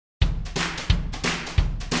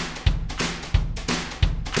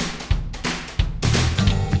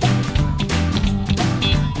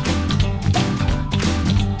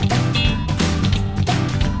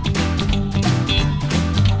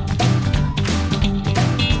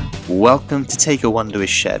Welcome to Take a Wander with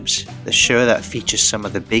Shebs, the show that features some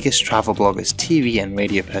of the biggest travel bloggers, TV and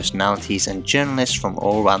radio personalities, and journalists from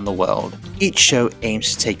all around the world. Each show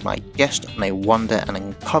aims to take my guest on a wander and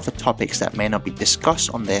uncover topics that may not be discussed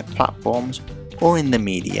on their platforms or in the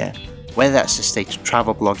media, whether that's the state of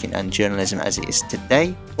travel blogging and journalism as it is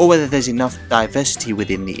today, or whether there's enough diversity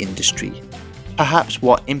within the industry. Perhaps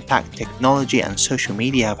what impact technology and social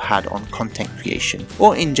media have had on content creation,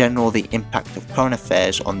 or in general the impact of current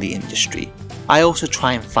affairs on the industry. I also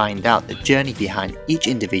try and find out the journey behind each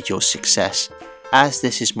individual's success, as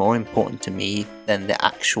this is more important to me than the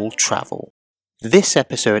actual travel. This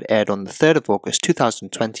episode aired on the 3rd of August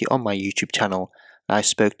 2020 on my YouTube channel, and I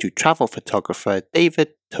spoke to travel photographer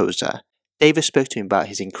David Tozer. David spoke to me about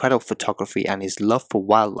his incredible photography and his love for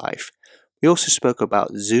wildlife. We also spoke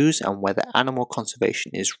about zoos and whether animal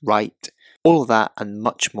conservation is right, all of that and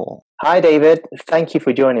much more. Hi David, thank you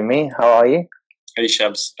for joining me. How are you? Hey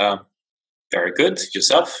Shebs, very good.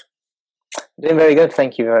 Yourself? Doing very good,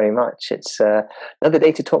 thank you very much. It's another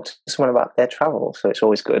day to talk to someone about their travel, so it's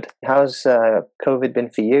always good. How's COVID been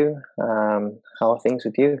for you? How are things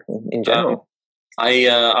with you in general?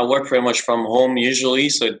 I work very much from home usually,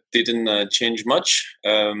 so it didn't change much,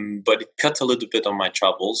 but it cut a little bit on my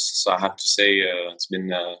travels. So I have to say it's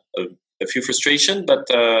been a few frustration, but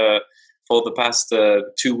for the past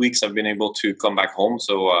 2 weeks I've been able to come back home.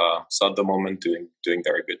 So at the moment doing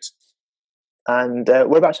very good. And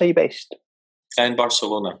whereabouts are you based? In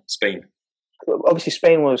Barcelona, Spain. Obviously,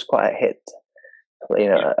 Spain was quite a hit,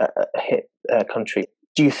 a hit country.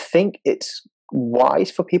 Do you think it's wise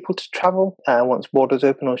for people to travel once borders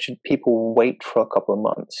open, or should people wait for a couple of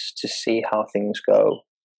months to see how things go?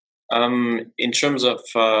 In terms of,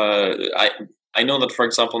 I know that, for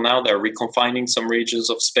example, now they're reconfining some regions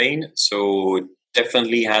of Spain, so it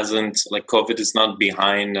definitely hasn't, like COVID is not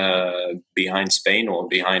behind Spain or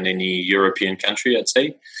behind any European country, I'd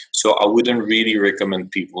say. So I wouldn't really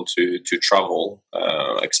recommend people to travel,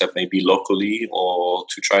 except maybe locally, or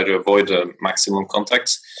to try to avoid maximum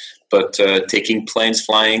contacts. But taking planes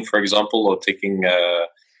flying, for example, or taking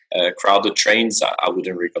crowded trains, I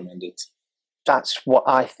wouldn't recommend it. That's what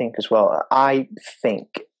I think as well. I think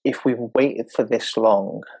if we've waited for this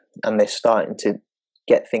long and they're starting to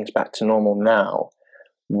get things back to normal now,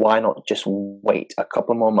 why not just wait a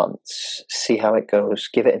couple more months, see how it goes,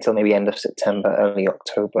 give it until maybe end of September, early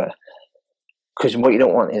October? Because what you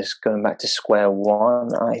don't want is going back to square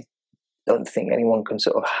one. I don't think anyone can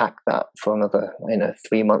sort of hack that for another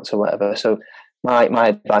 3 months or whatever. So my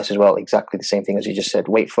advice as well, exactly the same thing as you just said,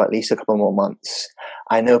 wait for at least a couple more months.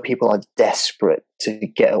 I know people are desperate to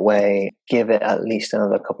get away, give it at least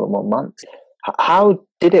another couple more months. How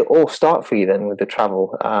did it all start for you then with the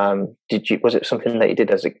travel? Was it something that you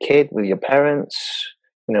did as a kid with your parents?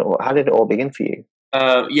 How did it all begin for you?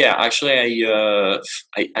 Yeah, actually,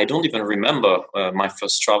 I don't even remember my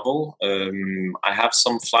first travel. I have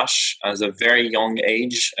some flash as a very young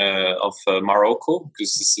age of Morocco,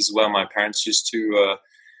 because this is where my parents used to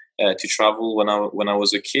travel when I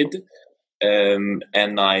was a kid,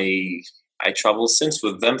 and I traveled since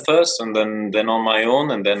with them first, and then on my own,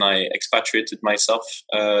 and then I expatriated myself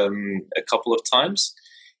a couple of times.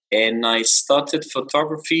 And I started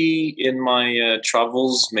photography in my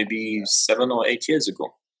travels maybe 7 or 8 years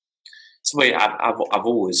ago. So I've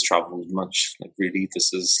always traveled much. Like really,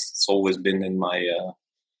 it's always been in my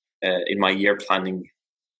year planning.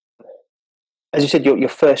 As you said, your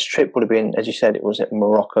first trip would have been, as you said, it was at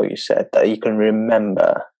Morocco. You said that you can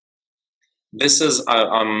remember. This is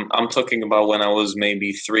I'm talking about when I was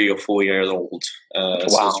maybe 3 or 4 years old. Wow.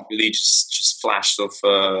 So it's really just flash of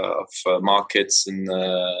markets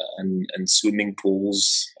and swimming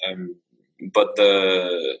pools. But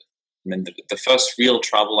the first real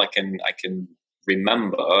travel I can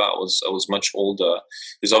remember, I was much older.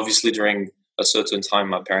 Because obviously during a certain time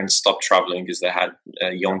my parents stopped traveling because they had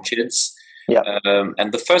young kids. Yeah.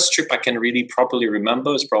 And the first trip I can really properly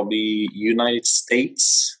remember is probably United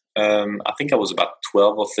States. I think I was about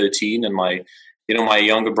 12 or 13, and my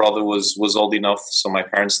younger brother was old enough, so my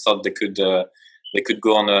parents thought they could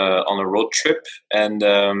go on a road trip. And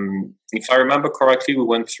if I remember correctly, we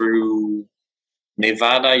went through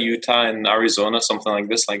Nevada, Utah, and Arizona, something like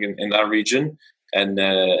this, like in that region.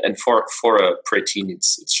 And for a preteen,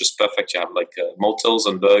 it's just perfect. You have like motels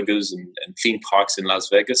and burgers and theme parks in Las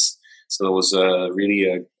Vegas. So it was really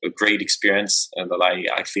a great experience, and that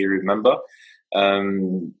I clearly remember.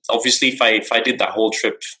 Obviously, if I did that whole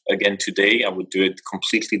trip again today, I would do it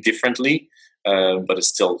completely differently, but it's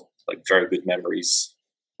still like very good memories.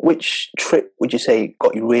 Which trip would you say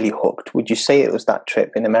got you really hooked? Would you say it was that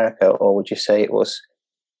trip in America, or would you say it was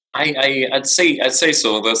I'd say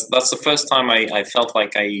so. That's the first time I felt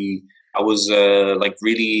like I was like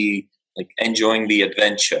really like enjoying the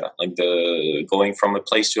adventure, like the going from a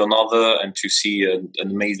place to another and to see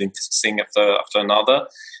an amazing thing after another.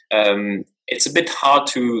 It's a bit hard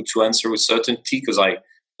to answer with certainty because I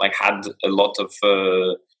like had a lot of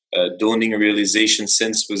dawning realization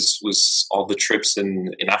since was all the trips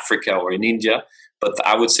in Africa or in India. But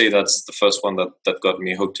I would say that's the first one that got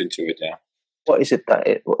me hooked into it. Yeah. What is it that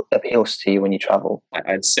it appeals to you when you travel?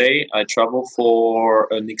 I'd say I travel for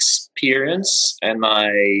an experience, and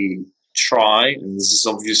I try. And this is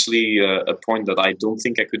obviously a point that I don't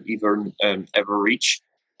think I could ever reach.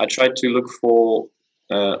 I try to look for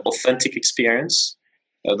authentic experience.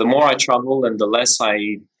 The more I travel, and the less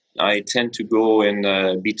I tend to go in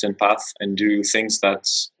a beaten path and do things that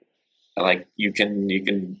like you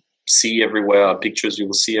can see everywhere, pictures you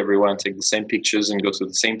will see everywhere, and take the same pictures and go to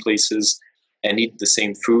the same places and eat the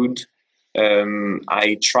same food.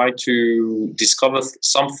 I try to discover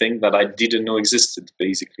something that I didn't know existed,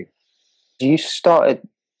 basically. You started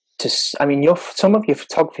to, I mean, some of your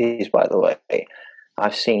photographies, by the way,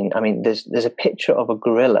 I've seen. I mean, there's a picture of a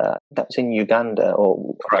gorilla that's in Uganda,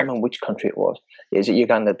 or I don't know which country it was. Is it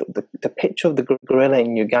Uganda? The picture of the gorilla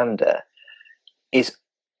in Uganda is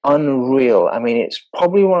unreal. I mean, it's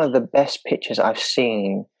probably one of the best pictures I've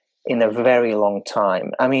seen in a very long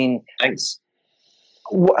time. I mean, thanks.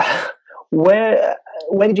 Where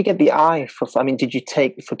did you get the eye for? I mean, did you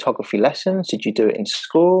take photography lessons? Did you do it in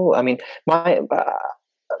school? I mean, my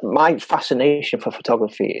fascination for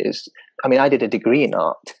photography is, I mean, I did a degree in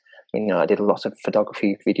art. You know, I did a lot of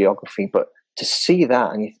photography, videography, but to see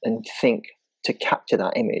that and think to capture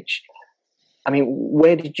that image, I mean,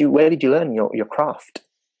 where did you learn your craft?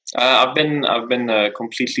 I've been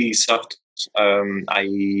completely self.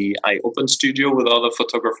 I opened studio with other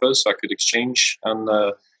photographers, so I could exchange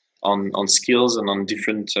on skills and on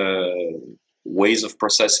different ways of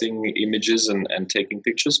processing images and taking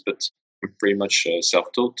pictures. But I'm pretty much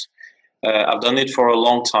self-taught. I've done it for a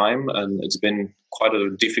long time, and it's been quite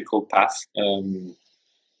a difficult path to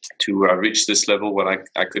reach this level where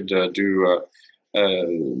I could do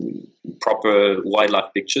proper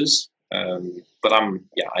wildlife pictures. But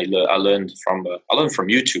I learned from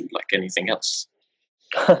YouTube like anything else.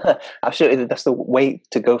 Absolutely, that's the way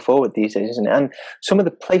to go forward these days, isn't it? And some of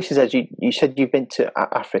the places, as you said, you've been to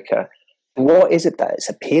Africa. What is it that is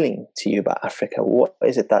appealing to you about Africa? What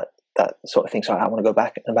is it that sort of thing? So I want to go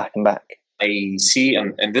back and back and back. I see,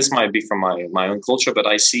 and this might be from my own culture, but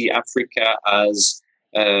I see Africa as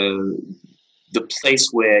the place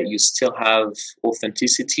where you still have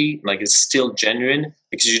authenticity, like it's still genuine,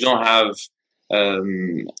 because you don't have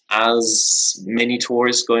as many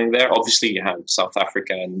tourists going there. Obviously, you have South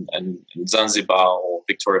Africa and Zanzibar or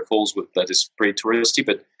Victoria Falls, that is pretty touristy,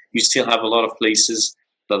 but you still have a lot of places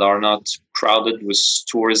that are not crowded with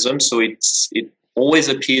tourism. So it always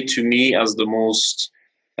appeared to me as the most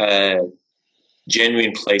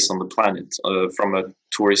genuine place on the planet from a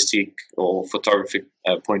touristic or photographic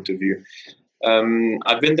point of view.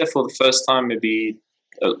 I've been there for the first time maybe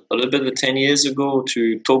a little bit of 10 years ago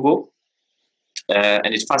to Togo,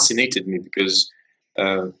 and it fascinated me because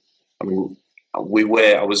I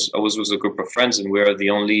was with a group of friends and we were the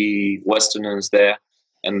only Westerners there,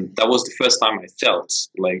 and that was the first time I felt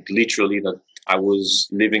like literally that I was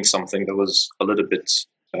living something that was a little bit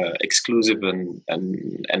exclusive and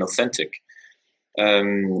authentic.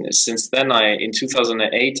 Since then, in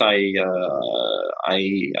 2008, I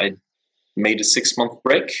made a 6-month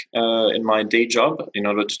break in my day job in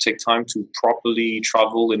order to take time to properly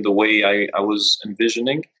travel in the way I was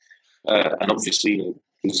envisioning. And obviously,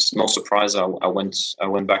 it's no surprise I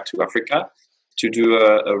went back to Africa to do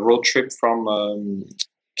a road trip from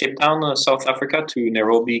Cape Town, South Africa, to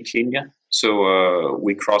Nairobi, Kenya. So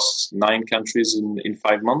we crossed 9 countries in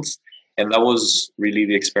 5 months. And that was really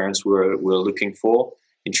the experience we're looking for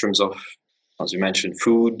in terms of, as you mentioned,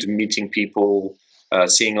 food, meeting people,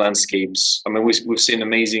 seeing landscapes. I mean, we've seen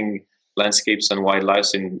amazing landscapes and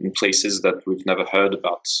wildlife in places that we've never heard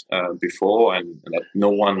about before, and that no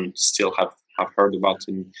one still have heard about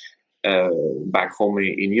back home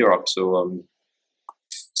in Europe.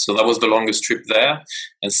 So that was the longest trip there.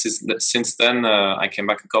 And since then, I came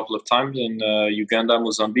back a couple of times in Uganda,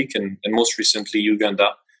 Mozambique, and most recently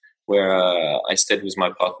Uganda, where I stayed with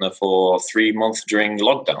my partner for 3 months during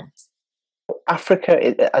lockdown. Africa,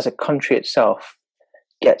 as a country itself,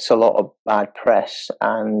 gets a lot of bad press,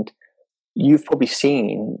 and you've probably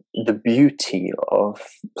seen the beauty of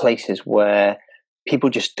places where people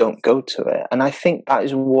just don't go to it. And I think that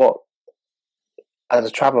is what, as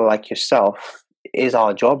a traveler like yourself, is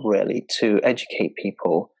our job really, to educate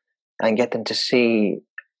people and get them to see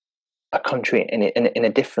a country in a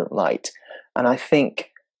different light. And I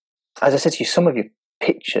think, as I said to you, some of your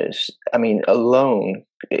pictures, I mean, alone,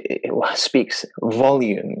 it speaks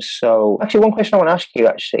volumes. So actually, one question I want to ask you,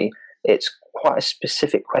 actually, it's quite a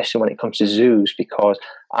specific question when it comes to zoos, because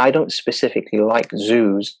I don't specifically like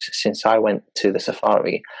zoos since I went to the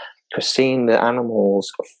safari, because seeing the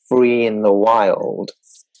animals free in the wild,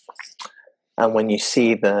 and when you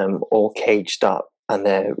see them all caged up and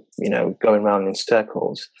they're, going around in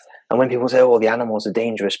circles, and when people say, oh, the animals are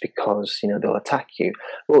dangerous because, they'll attack you.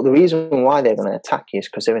 Well, the reason why they're going to attack you is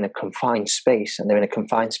because they're in a confined space, and they're in a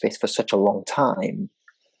confined space for such a long time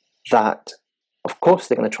that, of course,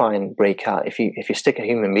 they're going to try and break out. If you stick a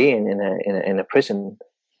human being in a prison,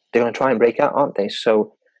 they're going to try and break out, aren't they?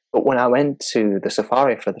 So, but when I went to the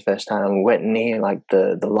safari for the first time, and we went near like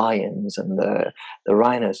the lions and the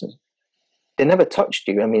rhinos, they never touched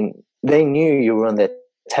you. I mean, they knew you were on their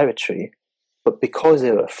territory, but because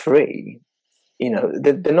they were free,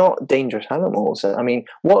 they're not dangerous animals. I mean,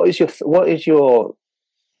 what is your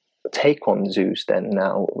take on zoos then?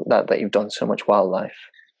 Now that you've done so much wildlife,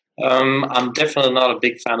 I'm definitely not a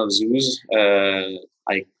big fan of zoos.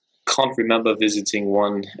 I can't remember visiting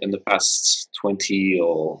one in the past 20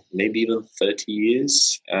 or maybe even 30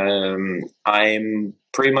 years. I'm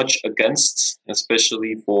pretty much against,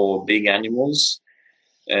 especially for big animals.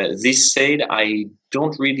 This said, I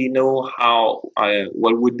don't really know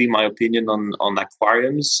what would be my opinion on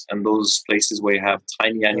aquariums and those places where you have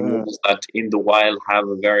tiny animals that in the wild have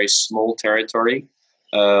a very small territory.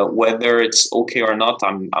 Whether it's okay or not,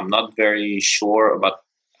 I'm not very sure about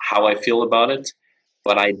how I feel about it.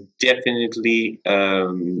 But I definitely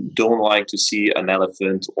don't like to see an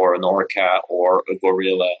elephant or an orca or a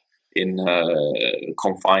gorilla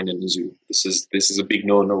confined in a zoo. This is a big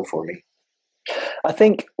no for me. I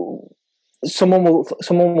think someone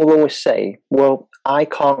will always say, well, I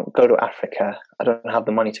can't go to Africa. I don't have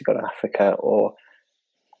the money to go to Africa, or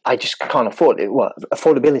I just can't afford it. Well,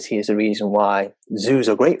 affordability is the reason why zoos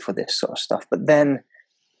are great for this sort of stuff. But then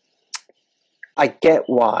I get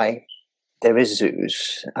why there is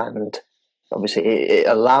zoos, and obviously it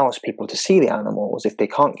allows people to see the animals if they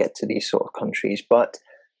can't get to these sort of countries. But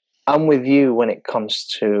I'm with you when it comes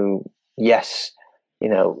to, yes,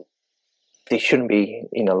 they shouldn't be,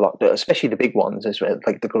 locked, especially the big ones,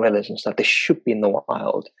 like the gorillas and stuff. They should be in the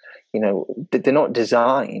wild. They're not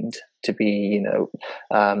designed to be,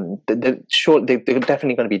 they're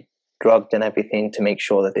definitely going to be drugged and everything to make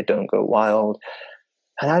sure that they don't go wild.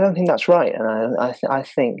 And I don't think that's right. And I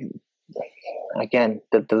think, again,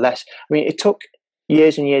 the less, I mean, it took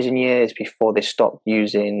years and years and years before they stopped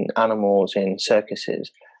using animals in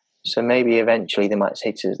circuses. So maybe eventually they might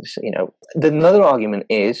say to, another argument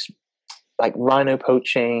is, like rhino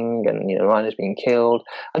poaching and rhinos being killed.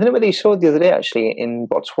 I don't know whether you saw the other day, actually, in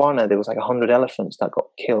Botswana there was like 100 elephants that got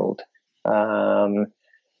killed.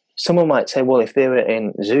 Someone might say, well, if they were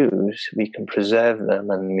in zoos, we can preserve them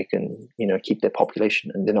and we can keep their population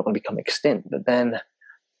and they're not going to become extinct. But then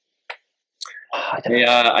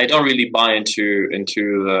I don't really buy into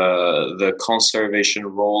the conservation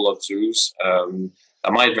role of zoos.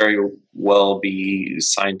 That might very well be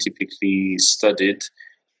scientifically studied.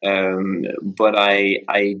 But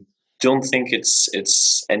I don't think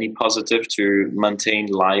it's any positive to maintain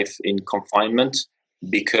life in confinement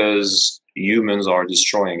because humans are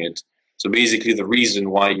destroying it. So basically, the reason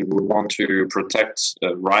why you would want to protect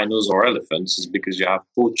rhinos or elephants is because you have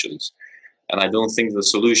poachers. And I don't think the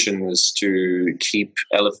solution is to keep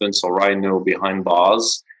elephants or rhino behind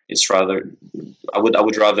bars. It's rather, I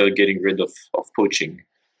would rather getting rid of poaching.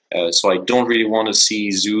 So I don't really want to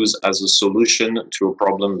see zoos as a solution to a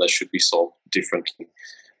problem that should be solved differently.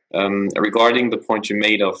 Regarding the point you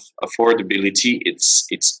made of affordability,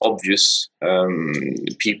 it's obvious.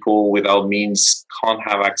 People without means can't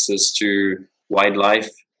have access to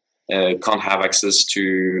wildlife, can't have access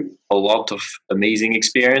to a lot of amazing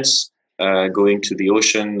experience, going to the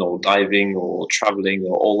ocean or diving or traveling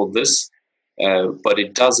or all of this. But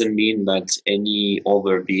it doesn't mean that any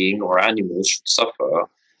other being or animal should suffer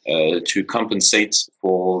to compensate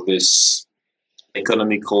for this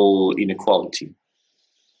economical inequality.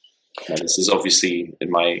 And this is obviously, in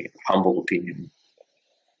my humble opinion.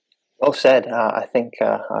 Well said. I think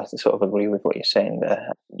I sort of agree with what you're saying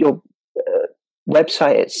there. Your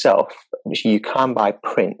website itself, which you can buy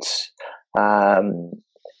prints. How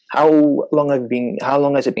long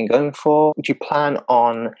has it been going for? Do you plan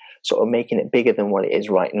on sort of making it bigger than what it is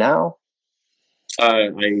right now? I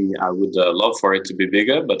would love for it to be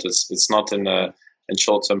bigger, but it's not in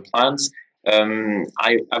short-term plans.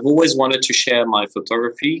 I've always wanted to share my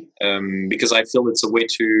photography because I feel it's a way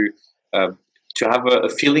to to have a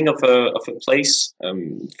feeling of a place.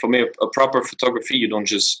 For me, a proper photography, you don't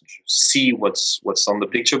just see what's on the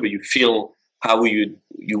picture, but you feel how you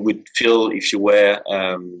would feel if you were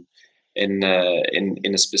in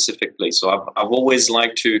a specific place. So I've always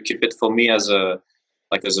liked to keep it for me as a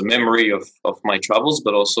memory of my travels,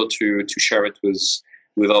 but also to share it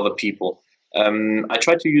with other people. I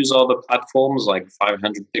try to use other platforms like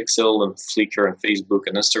 500 Pixel and Flickr and Facebook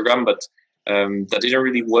and Instagram, but that didn't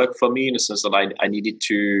really work for me in the sense that I needed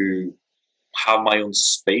to have my own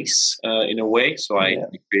space in a way. So I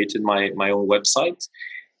created my own website,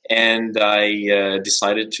 and I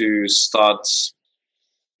decided to start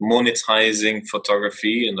monetizing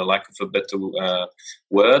photography, in the lack of a better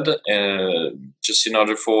word, just in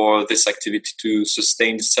order for this activity to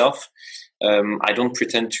sustain itself. I don't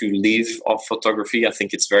pretend to live off photography. I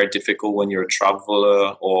think it's very difficult when you're a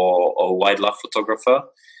traveler or a wildlife photographer.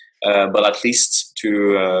 But at least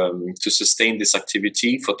to sustain this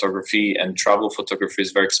activity, photography and travel photography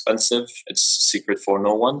is very expensive. It's a secret for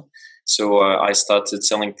no one. So I started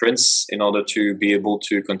selling prints in order to be able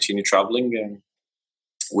to continue traveling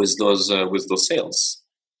with those sales.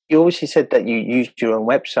 You obviously said that you used your own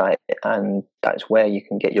website, and that's where you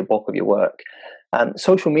can get your bulk of your work.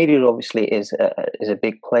 Social media obviously is a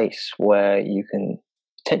big place where you can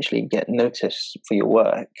potentially get noticed for your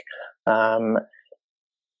work.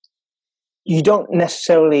 You don't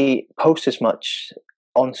necessarily post as much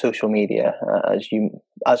on social media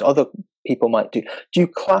as other people might do. Do you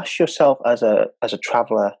class yourself as a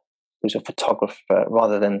traveler who's a photographer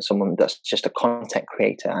rather than someone that's just a content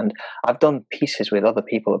creator? And I've done pieces with other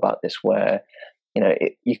people about this where,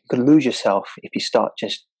 you could lose yourself if you start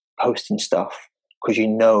just posting stuff because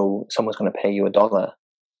someone's going to pay you $1.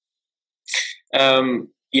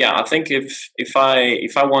 Yeah, I think if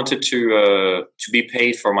I wanted to be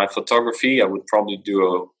paid for my photography, I would probably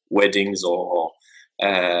do weddings or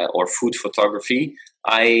food photography.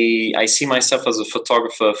 I see myself as a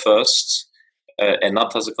photographer first, and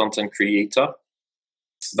not as a content creator.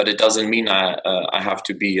 But it doesn't mean I have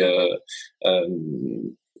to be a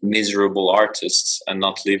miserable artist and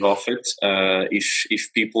not live off it.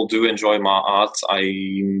 If people do enjoy my art,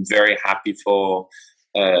 I'm very happy to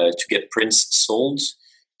get prints sold.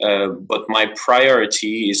 But my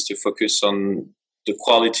priority is to focus on the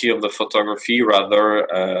quality of the photography rather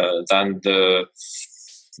than the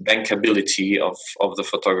bankability of the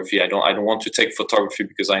photography. I don't want to take photography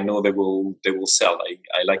because I know they will sell.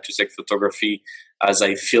 I like to take photography as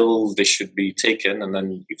I feel they should be taken, and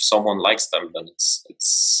then if someone likes them, then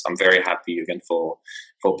I'm very happy again for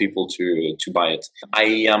people to buy it.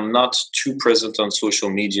 I am not too present on social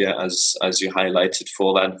media as you highlighted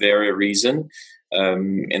for that very reason.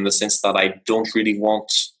 In the sense that I don't really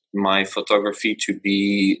want my photography to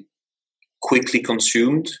be quickly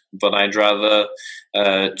consumed, but I'd rather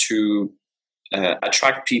to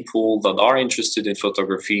attract people that are interested in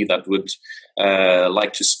photography, that would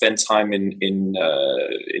like to spend time in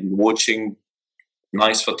watching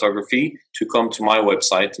nice photography, to come to my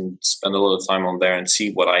website and spend a lot of time on there and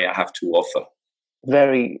see what I have to offer.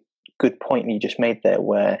 Very good point you just made there,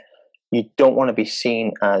 where you don't want to be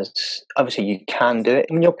seen as, obviously you can do it.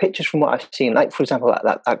 In your pictures, from what I've seen, like for example,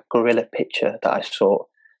 that gorilla picture that I saw,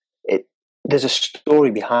 there's a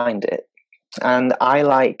story behind it. And I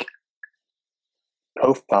like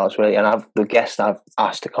profiles really, and the guests I've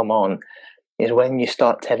asked to come on is when you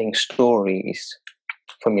start telling stories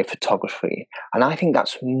from your photography. And I think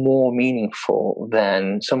that's more meaningful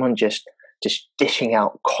than someone just dishing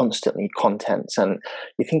out constantly contents. And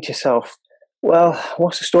you think to yourself, well,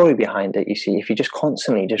 what's the story behind it? You see, if you're just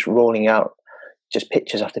constantly just rolling out just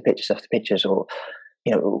pictures after pictures after pictures, or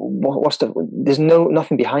there's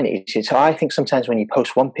nothing behind it. You see? So I think sometimes when you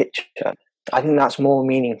post one picture, I think that's more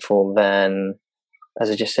meaningful than,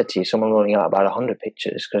 as I just said to you, someone rolling out about 100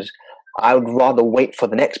 pictures, because I would rather wait for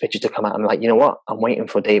the next picture to come out. I'm like, you know what? I'm waiting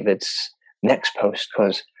for David's next post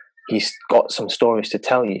because he's got some stories to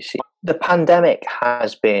tell you. See, the pandemic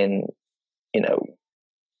has been,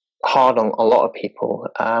 hard on a lot of people.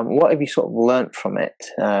 What have you sort of learnt from it,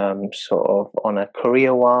 sort of on a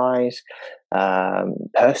career-wise,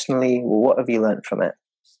 personally? What have you learnt from it?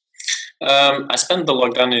 I spent the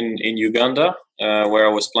lockdown in Uganda, where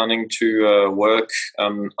I was planning to work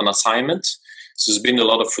on assignment. So there's been a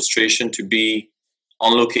lot of frustration to be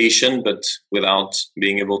on location, but without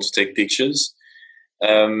being able to take pictures.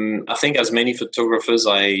 I think, as many photographers,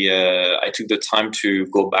 I took the time to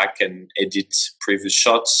go back and edit previous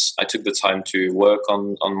shots. I took the time to work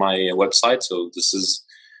on my website. So this is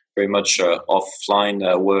very much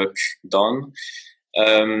offline work done.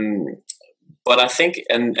 But I think,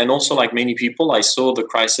 and also like many people, I saw the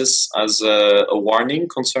crisis as a warning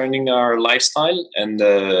concerning our lifestyle, and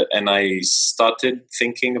I started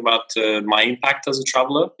thinking about my impact as a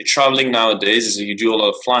traveler. Traveling nowadays, you do a lot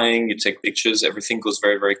of flying, you take pictures, everything goes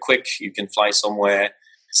very, very quick. You can fly somewhere,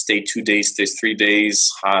 stay 2 days, stay 3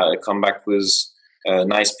 days, come back with a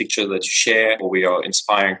nice picture that you share. Or we are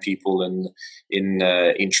inspiring people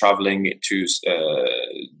in traveling to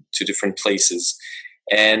different places.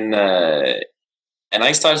 And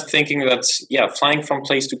I started thinking that, flying from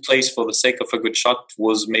place to place for the sake of a good shot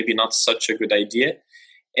was maybe not such a good idea.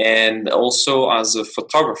 And also as a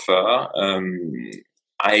photographer,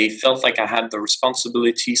 I felt like I had the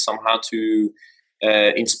responsibility somehow to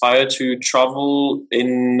inspire to travel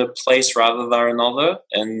in a place rather than another.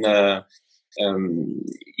 And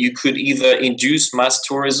you could either induce mass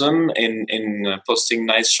tourism in posting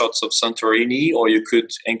nice shots of Santorini, or you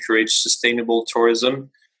could encourage sustainable tourism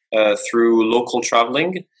through local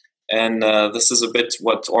traveling. And this is a bit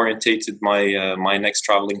what orientated my next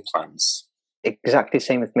traveling plans. Exactly the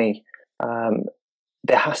same with me.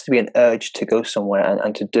 There has to be an urge to go somewhere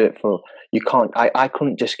and to do it for, you can't, I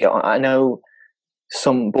couldn't just get on. I know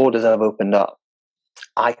some borders have opened up.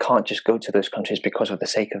 I can't just go to those countries because of the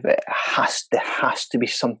sake of it. There has to be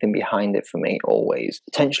something behind it for me always.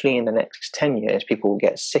 Potentially in the next 10 years, people will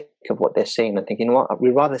get sick of what they're seeing and think, you know what,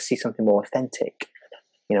 we'd rather see something more authentic.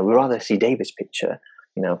 We'd rather see David's picture,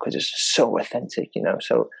 because it's so authentic,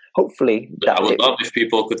 So hopefully, I would love if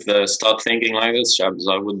people could start thinking like this, Shabs.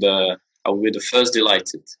 I would be the first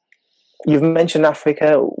delighted. You've mentioned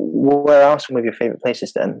Africa. Where are some of your favorite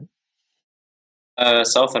places then?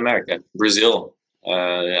 South America, Brazil.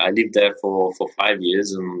 I lived there for 5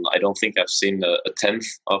 years, and I don't think I've seen a tenth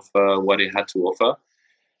of what it had to offer.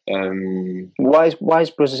 Why is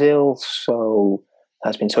Brazil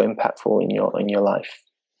has been so impactful in your life?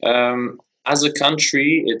 As a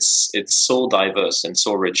country, it's so diverse and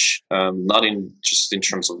so rich. Not just in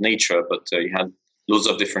terms of nature, but you had loads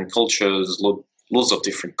of different cultures, loads of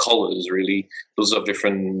different colors, really, loads of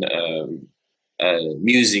different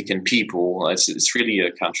music and people. It's really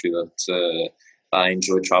a country that I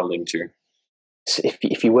enjoy traveling to. So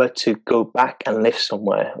if you were to go back and live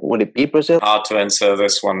somewhere, would it be Brazil? Hard to answer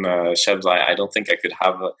this one, Shebs. I don't think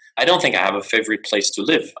I don't think I have a favorite place to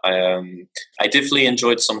live. I definitely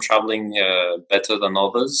enjoyed some traveling better than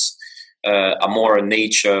others. I'm more a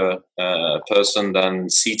nature person than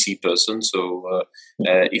city person. So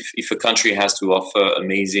if a country has to offer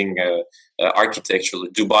amazing architecture,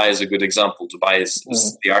 Dubai is a good example. Dubai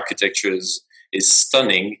the architecture is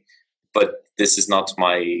stunning, but this is not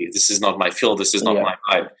my field. This is not my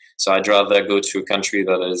vibe. So I'd rather go to a country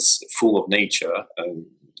that is full of nature.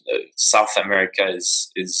 South America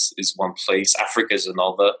is one place. Africa is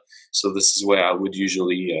another. So this is where I would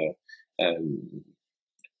usually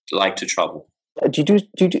like to travel. Do you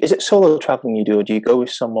do? Is it solo traveling you do, or do you go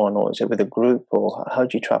with someone, or is it with a group, or how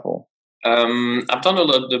do you travel? I've done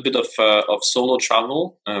a bit of solo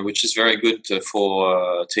travel, which is very good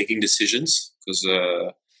for taking decisions, because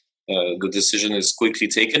the decision is quickly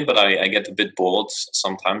taken, but I get a bit bored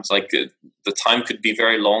sometimes. Like the time could be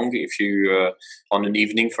very long if you on an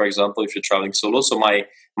evening, for example, if you're traveling solo. So my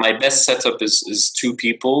best setup is 2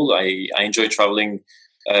 people. I enjoy traveling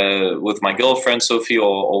with my girlfriend Sophie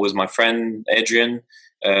or with my friend Adrian.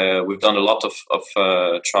 We've done a lot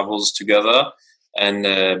of travels together, and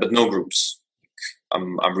but no groups.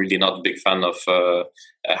 I'm really not a big fan of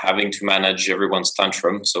having to manage everyone's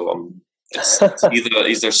tantrum. So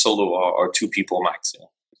it's either solo or 2 people max. Yeah.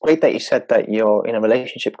 Great that you said that you're in a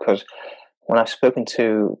relationship, because when I've spoken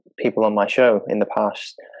to people on my show in the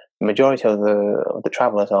past, the majority of the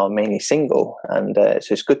travelers are mainly single, and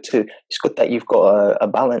so it's good that you've got a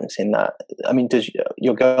balance in that. I mean, does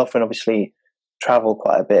your girlfriend obviously travel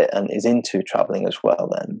quite a bit and is into traveling as well?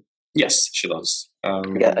 Then yes, she does.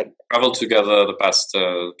 Traveled together the past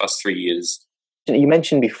 3 years. You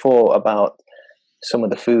mentioned before about some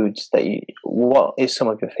of the foods what is some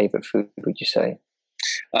of your favorite food, would you say?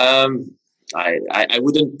 I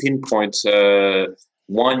wouldn't pinpoint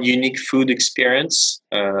one unique food experience,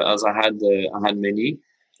 as I had many.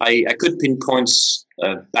 I could pinpoint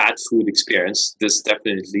a bad food experience. This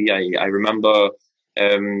definitely. I remember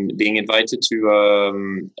being invited to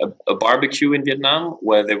a barbecue in Vietnam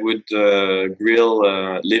where they would grill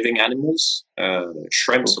living animals,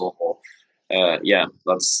 shrimps, or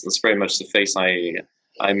that's very much the face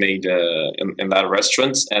I made in that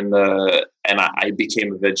restaurant, and I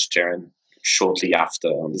became a vegetarian shortly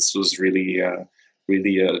after. This was really a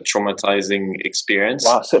traumatizing experience.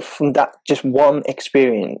 Wow! So from that just one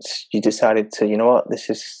experience, you decided to, you know what, this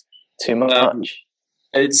is too much.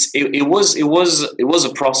 It was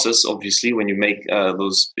a process, obviously, when you make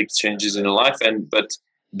those big changes in your life,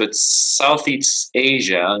 but Southeast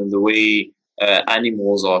Asia and the way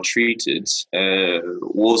animals are treated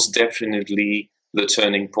was definitely the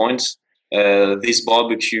turning point. This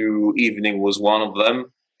barbecue evening was one of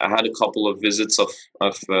them. I had a couple of visits of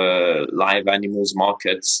live animals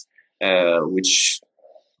markets, which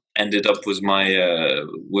ended up with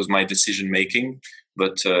my decision making.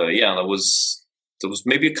 But yeah, there was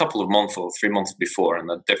maybe a couple of months or 3 months before, and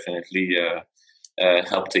that definitely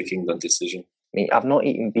helped taking that decision. I've not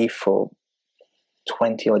eaten beef for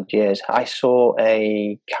 20 odd years. I saw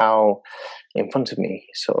a cow in front of me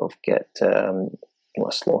sort of get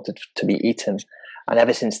slaughtered to be eaten, and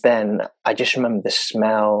ever since then I just remember the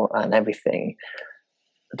smell and everything.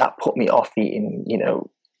 That put me off eating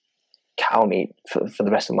cow meat for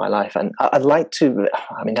the rest of my life. And I'd like to,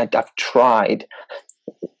 I've tried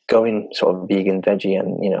going sort of vegan, veggie,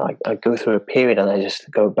 and I go through a period and I just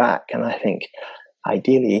go back, and I think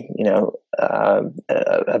ideally a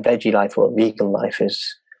veggie life or a vegan life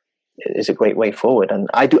is a great way forward. And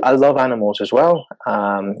I love animals as well,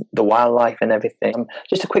 the wildlife and everything.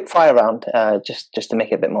 Just a quick fire round, just to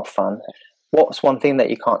make it a bit more fun. What's one thing that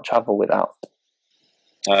you can't travel without?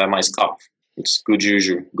 My scarf. It's good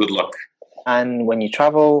juju, good luck. And when you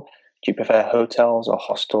travel, do you prefer hotels or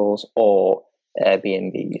hostels or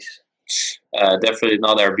Airbnbs? Definitely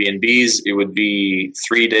not Airbnbs. It would be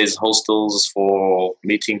 3 days hostels for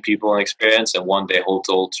meeting people and experience, and 1 day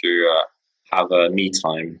hotel to have a me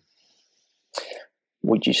time.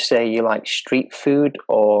 Would you say you like street food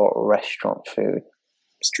or restaurant food?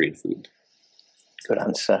 Street food. Good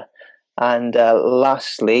answer. And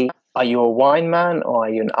lastly, are you a wine man or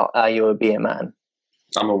are you a beer man?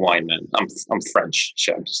 I'm a wine man. I'm French,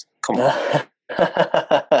 Shabs. Come on.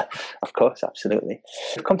 Of course, absolutely.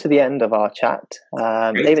 We've come to the end of our chat.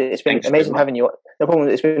 David, it's been amazing having you on. No problem.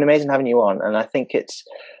 It's been amazing having you on, and I think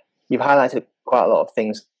you've highlighted quite a lot of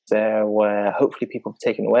things there where hopefully people have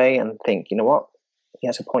taken away and think, you know what, he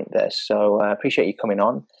has a point there. So I appreciate you coming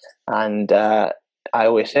on. And I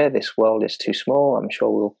always say this world is too small. I'm sure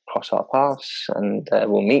we'll cross our paths and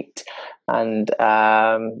we'll meet. And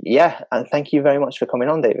and thank you very much for coming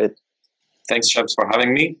on, David. Thanks, Shabs, for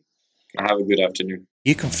having me. Have a good afternoon.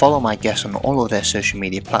 You can follow my guests on all of their social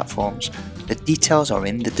media platforms. The details are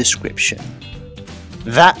in the description.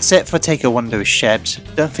 That's it for Take a Wonder with Shebs.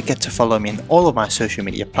 Don't forget to follow me on all of my social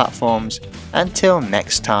media platforms. Until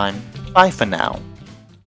next time, bye for now.